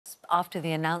after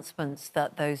the announcements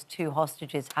that those two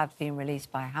hostages have been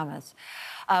released by Hamas,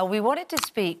 we wanted to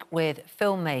speak with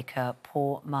filmmaker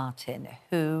Paul Martin,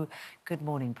 who... Good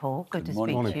morning, Paul. Good to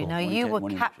speak to you. Now, you were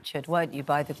captured, weren't you,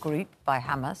 by the group, by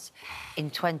Hamas, in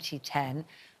 2010,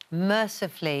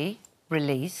 mercifully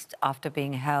released after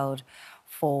being held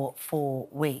for 4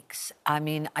 weeks. I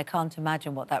mean, I can't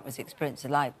imagine what that was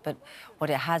experiencing like, but what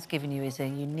it has given you is a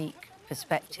unique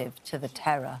perspective to the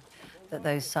terror that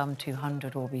those some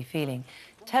 200 will be feeling.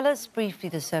 Tell us briefly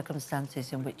the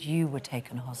circumstances in which you were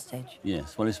taken hostage.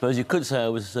 Yes, well, I suppose you could say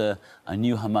I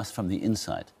knew Hamas from the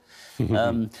inside.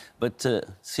 But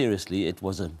seriously, it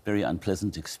was a very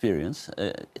unpleasant experience.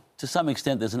 To some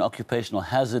extent, there's an occupational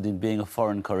hazard in being a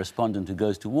foreign correspondent who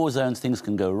goes to war zones. Things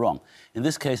can go wrong. In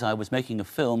this case, I was making a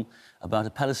film about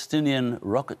a Palestinian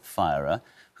rocket firer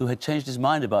who had changed his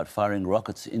mind about firing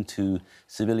rockets into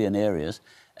civilian areas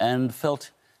and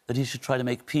felt that he should try to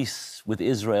make peace with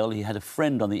Israel. He had a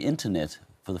friend on the internet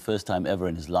for the first time ever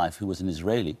in his life who was an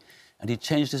Israeli, and he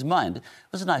changed his mind. It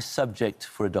was a nice subject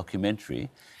for a documentary.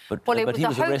 Well, it was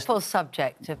a hopeful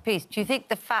subject of peace. Do you think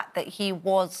the fact that he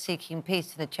was seeking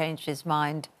peace and had changed his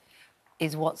mind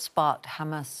is what sparked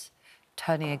Hamas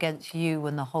turning against you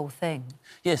and the whole thing?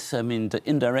 Yes, I mean,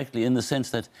 indirectly, in the sense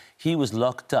that he was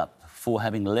locked up for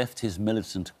having left his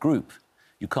militant group.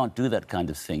 You can't do that kind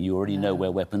of thing. You already know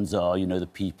where weapons are, you know the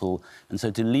people. And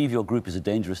so to leave your group is a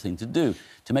dangerous thing to do.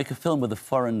 To make a film with a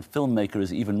foreign filmmaker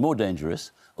is even more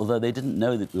dangerous, although they didn't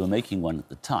know that we were making one at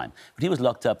the time. But he was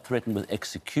locked up, threatened with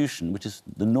execution, which is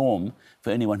the norm for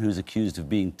anyone who's accused of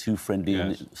being too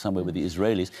friendly somewhere with the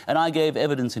Israelis. And I gave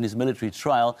evidence in his military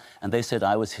trial, and they said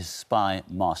I was his spy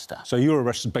master. So you were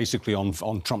arrested basically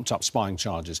on trumped-up spying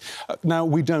charges. Now,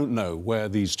 we don't know where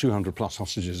these 200-plus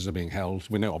hostages are being held.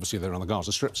 We know, obviously, they're on the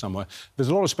Gaza Strip somewhere. There's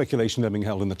a lot of speculation they're being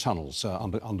held in the tunnels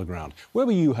underground. Where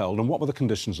were you held, and what were the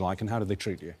conditions like, and how did they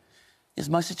treat you? Yes,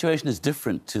 my situation is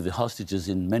different to the hostages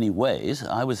in many ways.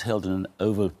 I was held in an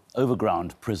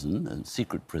overground prison, a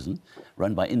secret prison,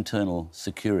 run by internal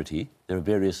security. There are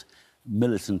various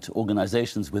militant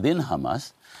organisations within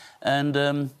Hamas. And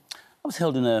I was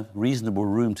held in a reasonable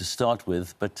room to start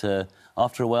with, but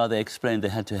after a while they explained they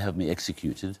had to have me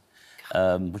executed,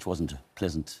 which wasn't a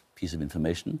pleasant piece of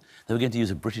information. They were going to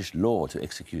use a British law to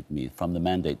execute me from the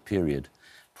mandate period.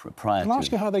 Can I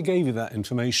ask you how they gave you that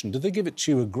information? Did they give it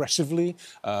to you aggressively,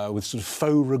 with sort of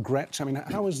faux regret? I mean,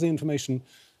 how was the information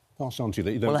passed on to you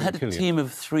that you don't Well, I had a team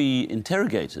of 3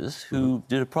 interrogators who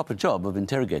did a proper job of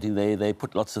interrogating. They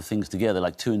put lots of things together,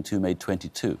 like 2 and 2 made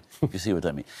 22, if you see what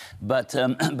I mean. But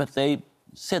they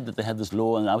said that they had this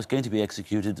law and I was going to be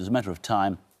executed. It was a matter of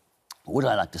time. Would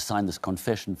I like to sign this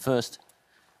confession first?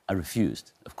 I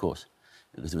refused, of course,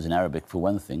 because it was in Arabic, for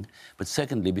one thing. But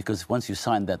secondly, because once you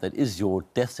sign that, that is your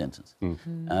death sentence.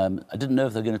 I didn't know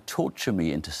if they were going to torture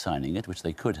me into signing it, which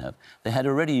they could have. They had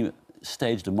already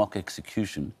staged a mock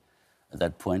execution at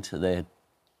that point. They had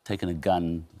taken a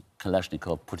gun,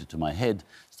 Kalashnikov, put it to my head,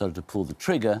 started to pull the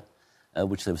trigger,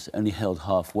 which they was only held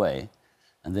halfway.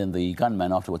 And then the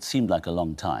gunman, after what seemed like a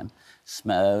long time,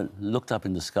 looked up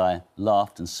in the sky,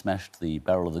 laughed and smashed the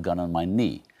barrel of the gun on my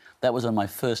knee. That was on my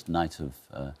first night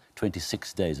of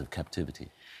 26 days of captivity.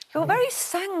 You're very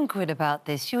sanguine about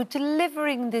this. You're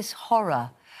delivering this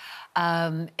horror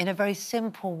in a very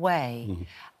simple way.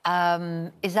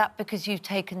 Is that because you've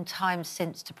taken time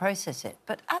since to process it?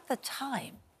 But at the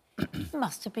time, it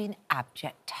must have been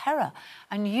abject terror.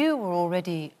 And you were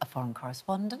already a foreign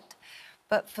correspondent.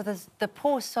 But for the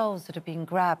poor souls that have been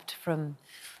grabbed from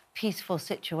peaceful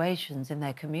situations in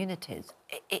their communities,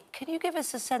 can you give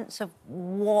us a sense of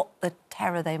what the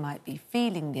terror they might be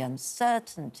feeling, the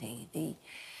uncertainty,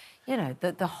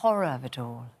 the horror of it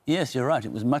all? Yes, you're right.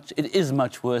 It is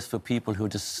much worse for people who are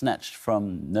just snatched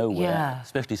from nowhere,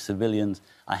 especially civilians.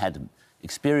 I had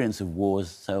experience of wars,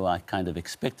 so I kind of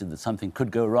expected that something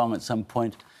could go wrong at some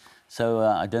point. So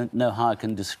I don't know how I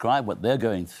can describe what they're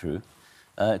going through,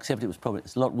 except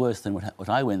it's a lot worse than what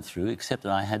I went through, except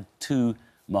that I had 2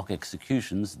 mock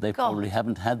executions. They probably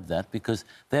haven't had that because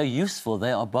they're useful.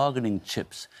 They are bargaining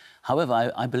chips.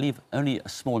 However, I believe only a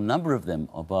small number of them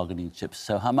are bargaining chips.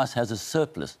 So Hamas has a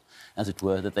surplus, as it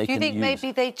were, that they can use. Do you think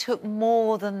maybe they took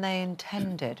more than they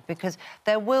intended? Because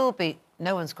there will be...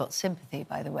 No one's got sympathy,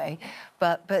 by the way,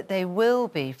 but they will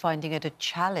be finding it a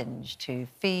challenge to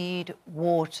feed,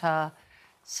 water,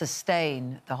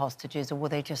 sustain the hostages, or will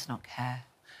they just not care?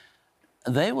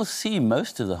 They will see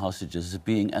most of the hostages as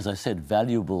being, as I said,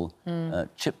 valuable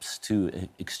chips to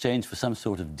exchange for some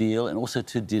sort of deal and also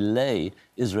to delay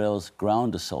Israel's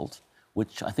ground assault,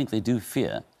 which I think they do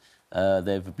fear.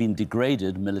 They've been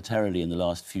degraded militarily in the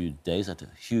last few days at a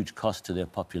huge cost to their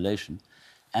population.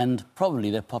 and probably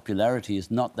their popularity is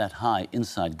not that high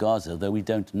inside Gaza, though we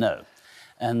don't know.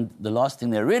 And the last thing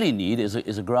they really need is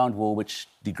a ground war which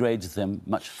degrades them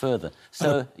much further.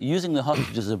 So using the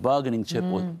hostages as a bargaining chip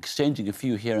or exchanging a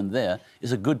few here and there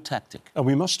is a good tactic. And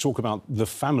we must talk about the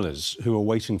families who are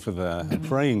waiting for their,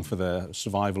 praying for their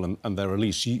survival and their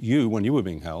release. You, when you were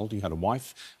being held, you had a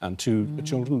wife and two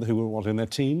children who were, what, in their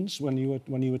teens when you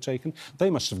were taken? They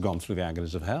must have gone through the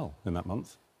agonies of hell in that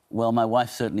month. Well, my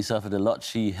wife certainly suffered a lot.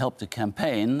 She helped a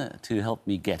campaign to help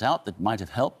me get out that might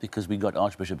have helped because we got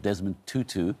Archbishop Desmond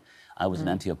Tutu. I was an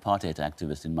anti-apartheid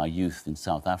activist in my youth in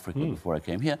South Africa before I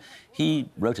came here. He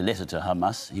wrote a letter to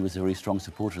Hamas. He was a very strong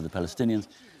supporter of the Palestinians,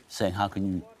 saying, how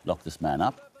can you lock this man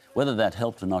up? Whether that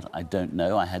helped or not, I don't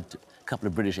know. I had a couple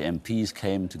of British MPs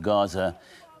came to Gaza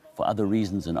for other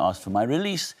reasons and asked for my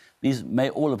release. These may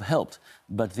all have helped,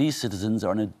 but these citizens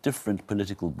are in a different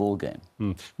political ballgame.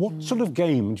 What sort of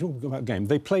game, do you talk about game?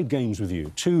 They played games with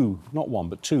you, two, not one,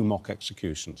 but two mock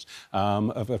executions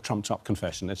of a trumped-up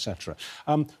confession, etc.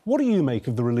 What do you make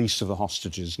of the release of the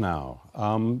hostages now?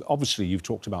 Obviously, you've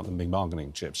talked about them being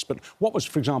bargaining chips, but what was,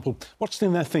 for example, what's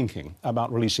in their thinking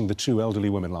about releasing the two elderly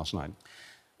women last night?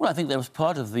 Well, I think that was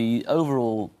part of the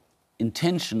overall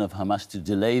intention of Hamas to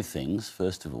delay things,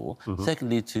 first of all.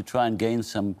 Secondly, to try and gain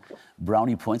some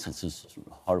brownie points, that's a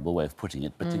horrible way of putting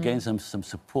it, but to gain some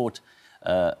support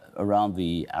around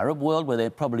the Arab world, where they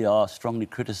probably are strongly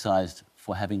criticised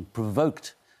for having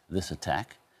provoked this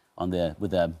attack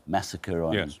with their massacre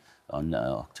on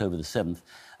October the 7th.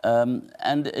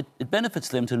 And it benefits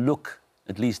them to look,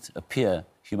 at least appear,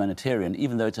 humanitarian,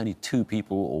 even though it's only 2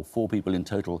 people or 4 people in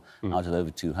total out of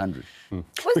over 200.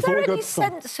 Was there any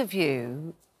sense of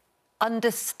you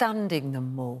understanding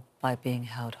them more by being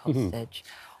held hostage?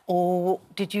 Or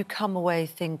did you come away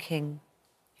thinking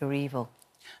you're evil?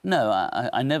 No,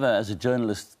 I never, as a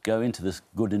journalist, go into this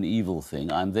good and evil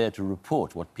thing. I'm there to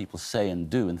report what people say and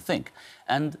do and think.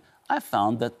 And I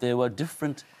found that there were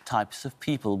different types of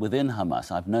people within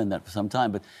Hamas. I've known that for some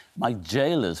time, but my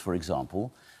jailers, for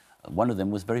example, one of them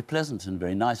was very pleasant and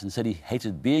very nice and said he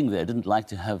hated being there, didn't like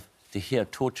to hear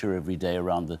torture every day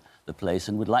around the place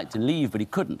and would like to leave, but he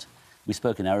couldn't. We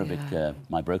spoke in Arabic,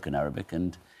 my broken Arabic,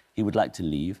 and he would like to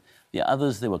leave. The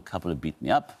others, there were a couple who beat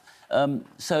me up.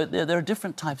 So there are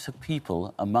different types of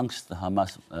people amongst the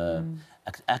Hamas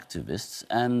activists,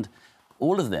 and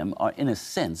all of them are, in a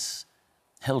sense,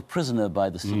 held prisoner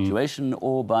by the situation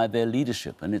or by their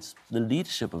leadership. And it's the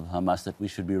leadership of Hamas that we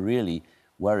should be really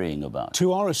worrying about.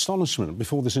 To our astonishment,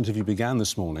 before this interview began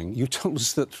this morning, you told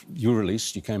us that you were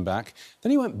released, you came back,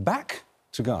 then you went back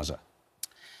to Gaza.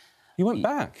 You went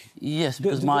back? Yes,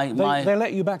 because they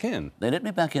let you back in? They let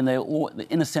me back in.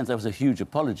 In a sense, that was a huge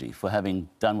apology for having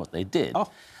done what they did.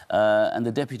 And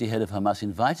the deputy head of Hamas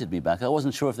invited me back. I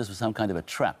wasn't sure if this was some kind of a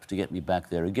trap to get me back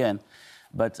there again,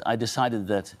 but I decided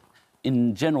that,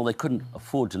 in general, they couldn't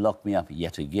afford to lock me up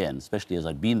yet again, especially as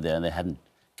I'd been there and they hadn't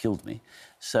killed me.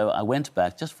 So I went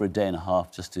back just for a day and a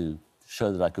half just to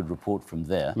show that I could report from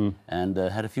there and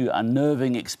had a few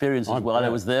unnerving experiences while I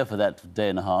was there for that day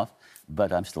and a half,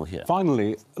 but I'm still here.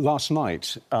 Finally, last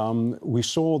night, we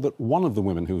saw that one of the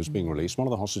women who was being released, one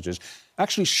of the hostages,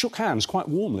 actually shook hands quite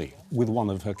warmly with one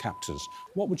of her captors.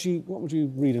 What would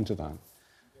you read into that?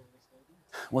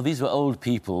 Well, these were old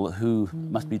people who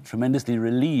must be tremendously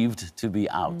relieved to be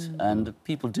out. And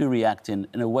people do react in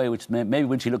a way which maybe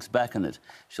when she looks back on it,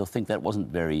 she'll think that wasn't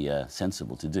very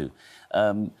sensible to do.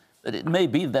 But it may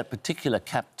be that particular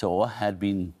captor had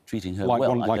been treating her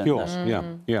well. Like yours,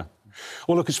 yeah.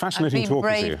 Well, look, it's fascinating talking to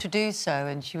you. I've been brave to do so,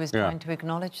 and she was trying to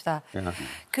acknowledge that.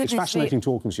 It's fascinating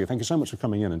talking to you. Thank you so much for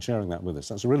coming in and sharing that with us.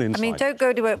 That's a real insight. I mean, don't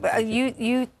go to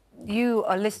it. You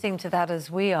are listening to that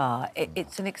as we are.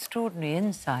 It's an extraordinary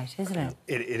insight, isn't it?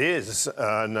 It is,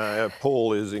 and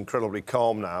Paul is incredibly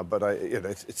calm now. But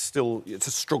it's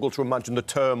a struggle to imagine the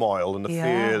turmoil and the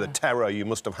fear, the terror you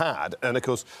must have had. And of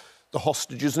course, the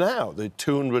hostages now, the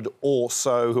 200 or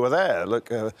so who are there. Look,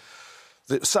 the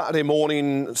Saturday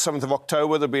morning, 7th of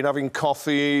October, they've been having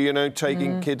coffee,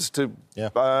 taking kids to.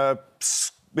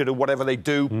 Whatever they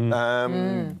do,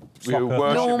 worship,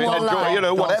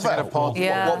 enjoy, whatever.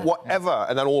 Whatever.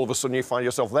 And then all of a sudden you find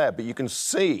yourself there. But you can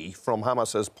see from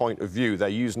Hamas's point of view, they're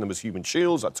using them as human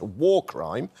shields. That's a war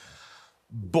crime.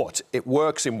 But it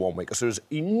works in one way, because there's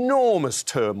enormous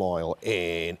turmoil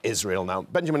in Israel now.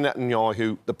 Benjamin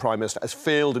Netanyahu, the Prime Minister, has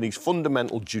failed in his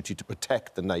fundamental duty to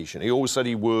protect the nation. He always said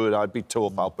he would. I'd be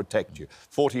tough, I'll protect you.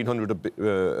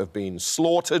 1,400 have been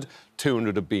slaughtered,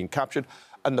 200 have been captured.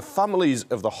 And the families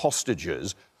of the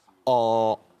hostages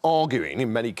are arguing,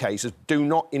 in many cases, do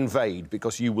not invade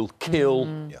because you will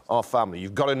kill our family.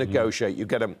 You've got to negotiate. You've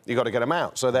got to get them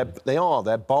out. So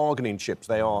they're bargaining chips.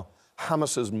 They are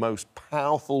Hamas's most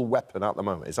powerful weapon at the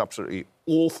moment. It's absolutely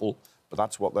awful, but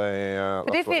that's what they are.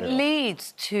 But if it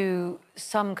leads to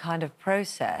some kind of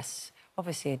process,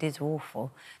 obviously it is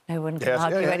awful. No one can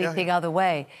argue anything other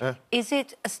way. Is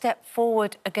it a step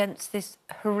forward against this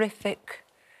horrific,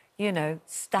 you know,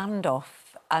 standoff?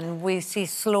 And we see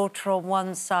slaughter on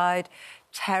one side,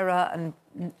 terror and,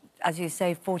 as you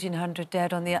say, 1,400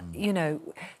 dead on the... You know,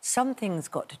 something's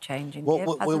got to change in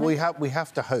Kiev, we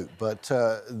have to hope, but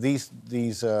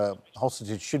these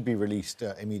hostages should be released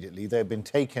immediately. They've been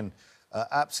taken,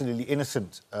 absolutely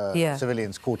innocent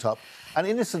civilians caught up. And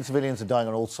innocent civilians are dying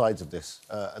on all sides of this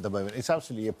at the moment. It's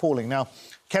absolutely appalling. Now,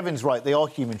 Kevin's right, they are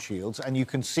human shields, and you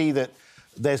can see that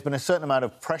there's been a certain amount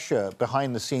of pressure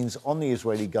behind the scenes on the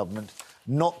Israeli government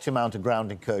not to mount a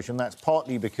ground incursion. That's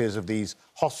partly because of these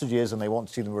hostages and they want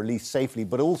to see them released safely,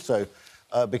 but also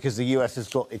because the US has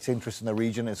got its interest in the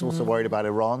region. It's also worried about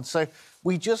Iran. So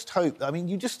we just hope... I mean,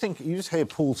 you just hear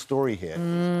Paul's story here.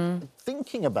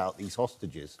 Thinking about these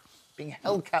hostages being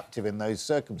held captive in those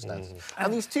circumstances.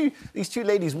 And these two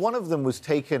ladies, one of them was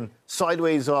taken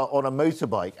sideways on a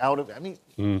motorbike out of... I mean,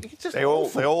 it's just they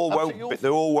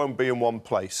all won't be in one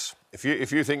place.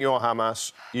 If you think you're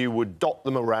Hamas, you would dot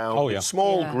them around in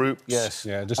small groups. Yes,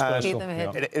 dispersal.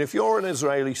 And if you're an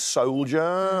Israeli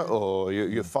soldier or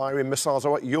you're firing missiles,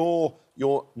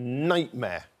 your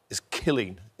nightmare is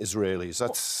killing Israelis.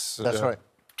 That's right.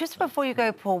 Just before you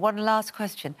go, Paul, one last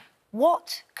question.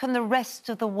 What can the rest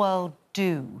of the world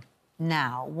do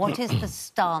now? What is the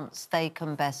stance they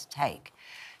can best take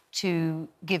to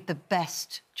give the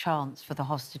best chance for the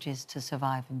hostages to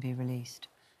survive and be released?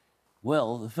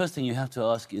 Well, the first thing you have to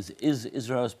ask is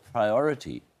Israel's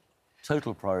priority,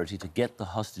 total priority, to get the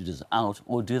hostages out,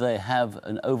 or do they have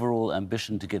an overall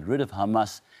ambition to get rid of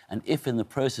Hamas? And if in the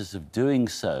process of doing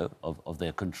so, of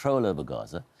their control over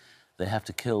Gaza, they have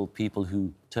to kill people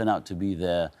who turn out to be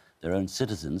their own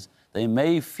citizens, they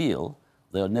may feel,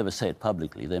 they'll never say it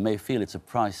publicly, they may feel it's a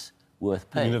price worth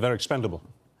paying. You mean they're expendable?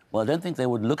 Well, I don't think they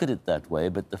would look at it that way,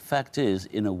 but the fact is,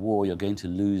 in a war, you're going to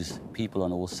lose people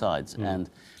on all sides. And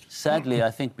sadly, I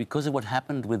think because of what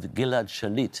happened with Gilad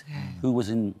Shalit, who was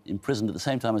imprisoned at the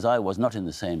same time as I was, not in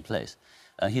the same place.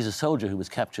 He's a soldier who was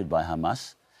captured by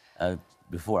Hamas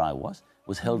before I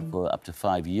was held for up to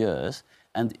 5 years.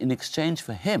 And in exchange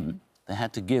for him, they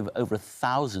had to give over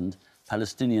 1,000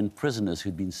 Palestinian prisoners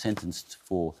who'd been sentenced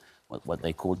for what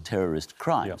they called terrorist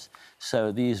crimes.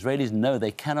 So the Israelis know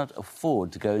they cannot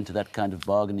afford to go into that kind of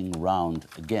bargaining round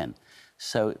again.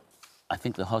 So I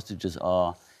think the hostages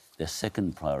are their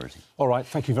second priority. All right,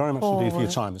 thank you very much indeed for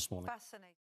your time this morning.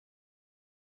 Fascinating.